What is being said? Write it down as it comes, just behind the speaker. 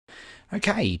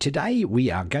Okay, today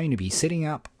we are going to be setting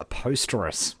up a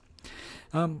Posterous.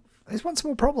 There's one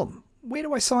small problem. Where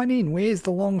do I sign in? Where's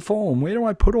the long form? Where do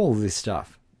I put all this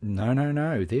stuff?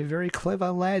 No. They're very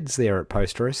clever lads there at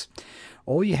Posterous.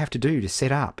 All you have to do to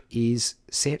set up is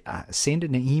send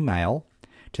an email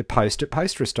to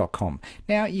post@posterous.com.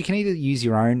 Now, you can either use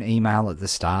your own email at the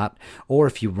start, or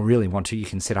if you really want to, you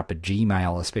can set up a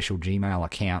special Gmail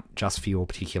account just for your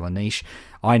particular niche.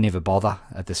 I never bother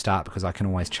at the start because I can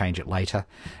always change it later.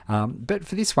 But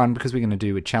for this one, because we're going to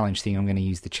do a challenge thing, I'm going to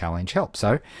use the challenge help.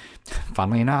 So,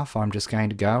 funnily enough, I'm just going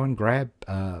to go and grab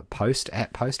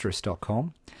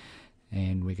post@posterous.com,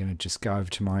 and we're going to just go over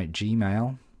to my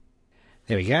Gmail.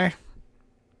 There we go.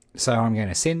 So I'm going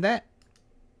to send that.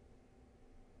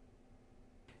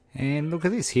 And look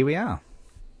at this, here we are.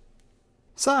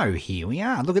 So here we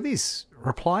are, look at this.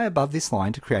 Reply above this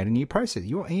line to create a new process.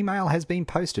 Your email has been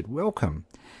posted, welcome.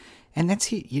 And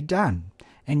that's it, you're done.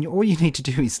 And all you need to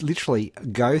do is literally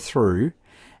go through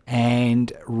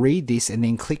and read this and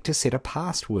then click to set a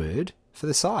password for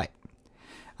the site.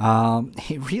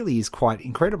 It really is quite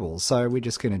incredible. So we're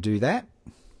just going to do that.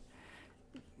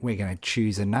 We're going to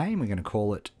choose a name, we're going to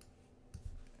call it,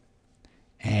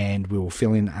 and we'll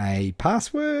fill in a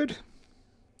password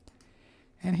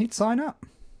and hit sign up.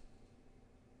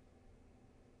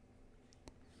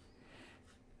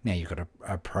 Now you've got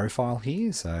a profile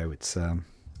here, so it's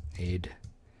Ed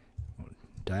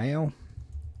Dale.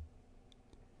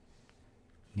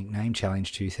 Nickname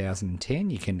Challenge 2010.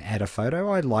 You can add a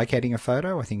photo. I like adding a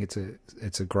photo. I think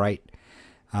it's a great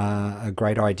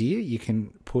idea. You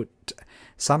can put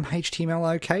some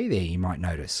HTML OK there, you might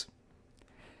notice.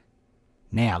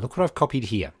 Now, look what I've copied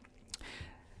here.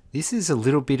 This is a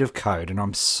little bit of code, and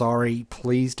I'm sorry,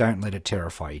 please don't let it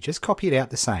terrify you. Just copy it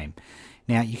out the same.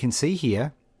 Now, you can see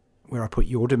here where I put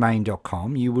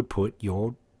yourdomain.com, you would put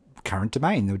your current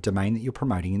domain, the domain that you're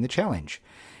promoting in the challenge.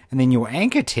 And then your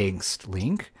anchor text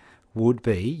link would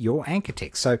be your anchor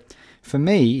text. So for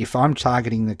me, if I'm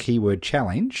targeting the keyword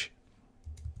challenge.co,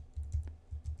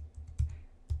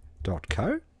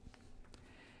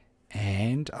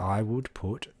 and I would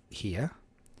put here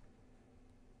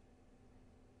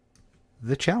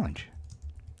the challenge.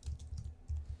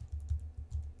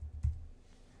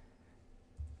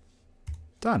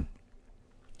 Done.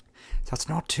 So it's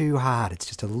not too hard. It's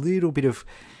just a little bit of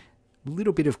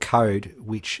code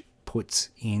which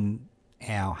puts in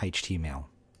our HTML.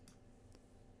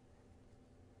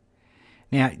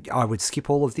 Now, I would skip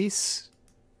all of this.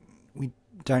 We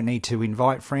don't need to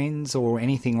invite friends or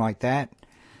anything like that.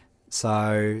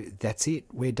 So that's it.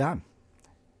 We're done.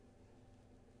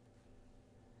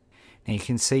 Now you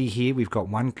can see here we've got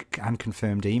one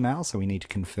unconfirmed email, so we need to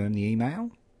confirm the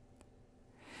email.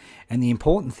 And the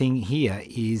important thing here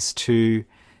is to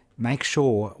make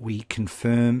sure we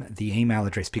confirm the email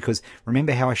address, because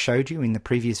remember how I showed you in the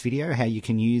previous video how you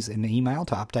can use an email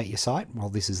to update your site? Well,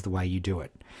 this is the way you do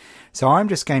it. So I'm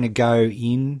just going to go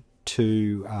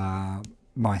into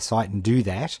my site and do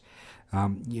that.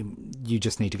 You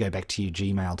just need to go back to your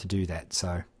Gmail to do that.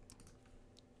 So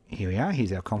here we are,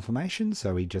 here's our confirmation.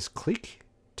 So we just click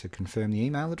to confirm the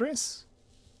email address.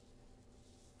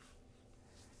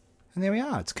 And there we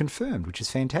are, it's confirmed, which is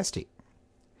fantastic.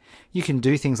 You can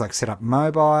do things like set up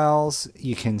mobiles,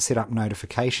 you can set up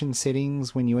notification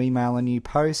settings when you email a new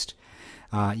post.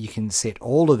 You can set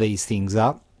all of these things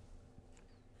up.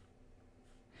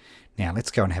 Now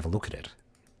let's go and have a look at it.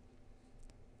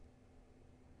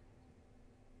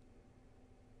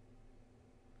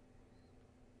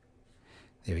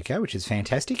 There we go, which is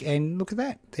fantastic. And look at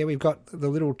that. There we've got the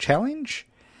little challenge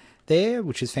there,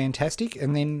 which is fantastic.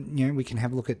 And then, you know, we can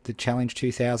have a look at the Challenge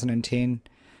 2010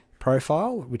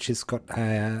 profile, which has got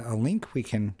a link. We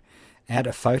can add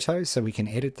a photo, so we can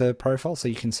edit the profile. So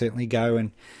you can certainly go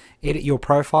and edit your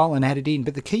profile and add it in.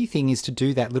 But the key thing is to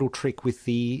do that little trick with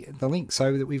the link,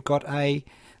 so that we've got a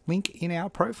link in our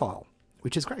profile,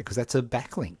 which is great because that's a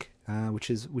backlink,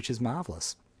 which is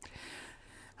marvelous.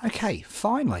 Okay,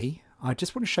 finally, I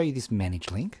just want to show you this manage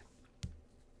link.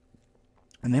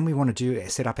 And then we want to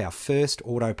set up our first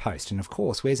auto post. And of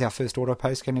course, where's our first auto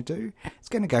post going to do? It's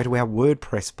going to go to our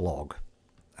WordPress blog.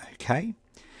 Okay,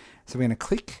 so we're going to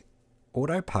click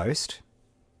auto post.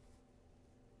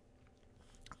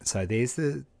 So there's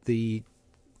and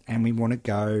we want to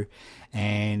go,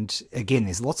 and again,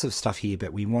 there's lots of stuff here,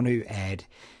 but we want to add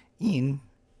in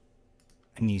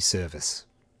a new service.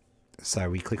 So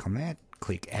we click on that,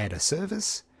 click add a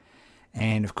service.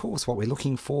 And of course, what we're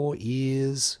looking for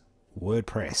is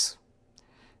WordPress,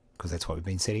 because that's what we've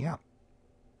been setting up.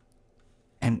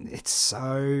 And it's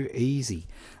so easy.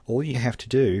 All you have to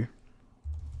do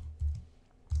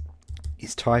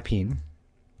is type in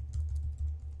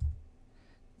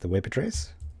the web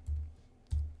address.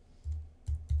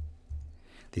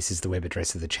 This is the web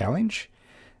address of the challenge.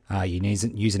 Your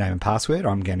username and password.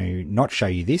 I'm going to not show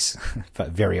you this for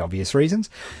very obvious reasons,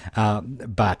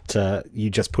 but you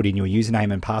just put in your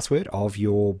username and password of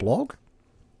your blog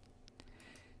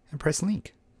and press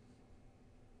link.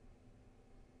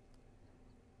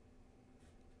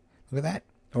 Look at that,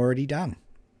 already done.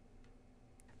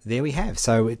 There we have.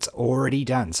 So it's already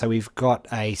done. So we've got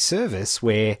a service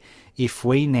where if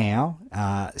we now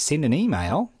send an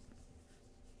email,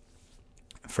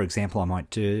 for example, I might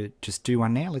just do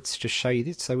one now. Let's just show you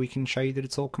this so we can show you that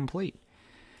it's all complete.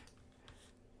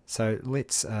 So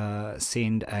let's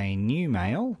send a new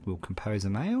mail. We'll compose a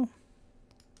mail.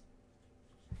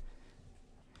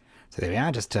 So there we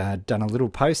are, just done a little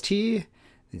post here.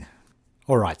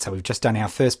 Alright, so we've just done our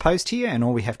first post here, and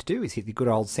all we have to do is hit the good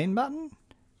old send button.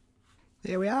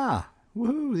 There we are.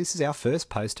 Woohoo, this is our first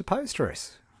post to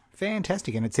Posterous.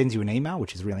 Fantastic, and it sends you an email,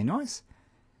 which is really nice.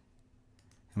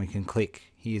 And we can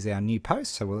click, here's our new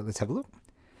post, so let's have a look.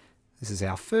 This is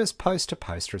our first post to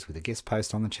Posterous with a guest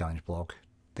post on the challenge blog.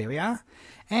 There we are.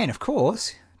 And of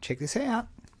course, check this out.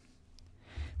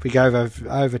 If we go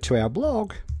over to our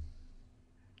blog,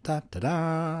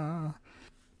 da-da-da,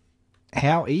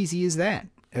 how easy is that?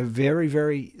 A very,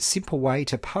 very simple way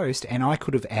to post, and I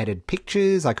could have added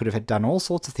pictures, I could have done all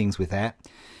sorts of things with that,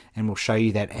 and we'll show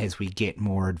you that as we get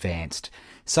more advanced.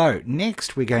 So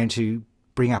next we're going to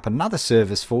bring up another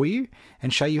service for you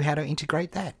and show you how to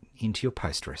integrate that into your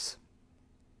Posterous.